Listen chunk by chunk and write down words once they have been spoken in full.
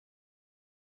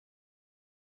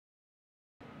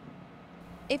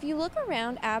If you look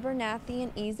around Abernathy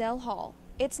and Eazell Hall,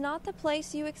 it's not the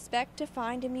place you expect to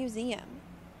find a museum.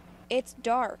 It's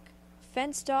dark,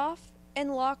 fenced off,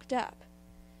 and locked up.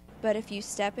 But if you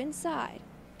step inside,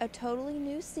 a totally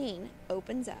new scene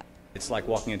opens up. It's like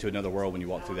walking into another world when you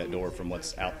walk through that door from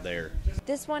what's out there.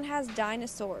 This one has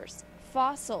dinosaurs,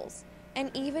 fossils,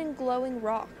 and even glowing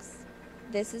rocks.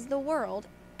 This is the world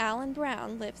Alan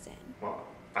Brown lives in. Well,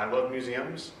 I love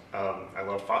museums, I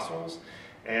love fossils,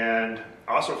 and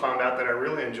I also found out that I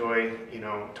really enjoy,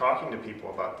 talking to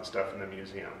people about the stuff in the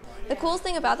museum. The coolest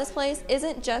thing about this place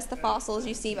isn't just the fossils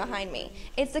you see behind me.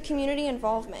 It's the community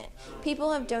involvement.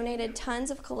 People have donated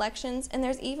tons of collections, and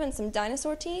there's even some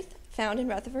dinosaur teeth found in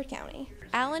Rutherford County.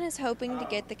 Alan is hoping to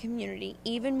get the community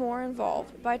even more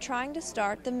involved by trying to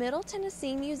start the Middle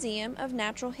Tennessee Museum of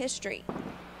Natural History.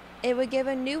 It would give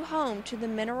a new home to the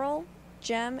mineral,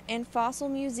 gem, and fossil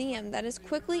museum that is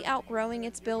quickly outgrowing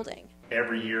its building.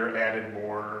 Every year added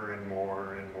more and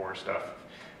more and more stuff,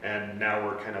 and now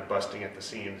we're kind of busting at the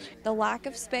seams. The lack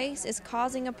of space is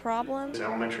causing a problem.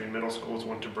 Elementary and middle schools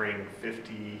want to bring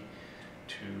 50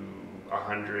 to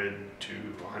 100 to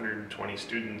 120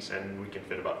 students, and we can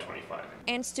fit about 25.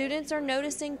 And students are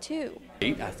noticing too.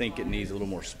 I think it needs a little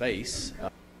more space.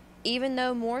 Even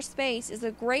though more space is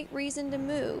a great reason to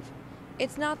move,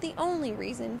 it's not the only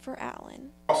reason for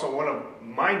Alan. Also, one of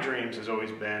my dreams has always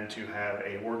been to have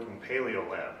a working paleo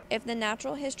lab. If the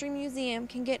Natural History Museum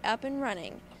can get up and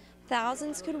running,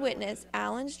 thousands could witness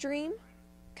Alan's dream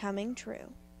coming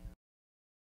true.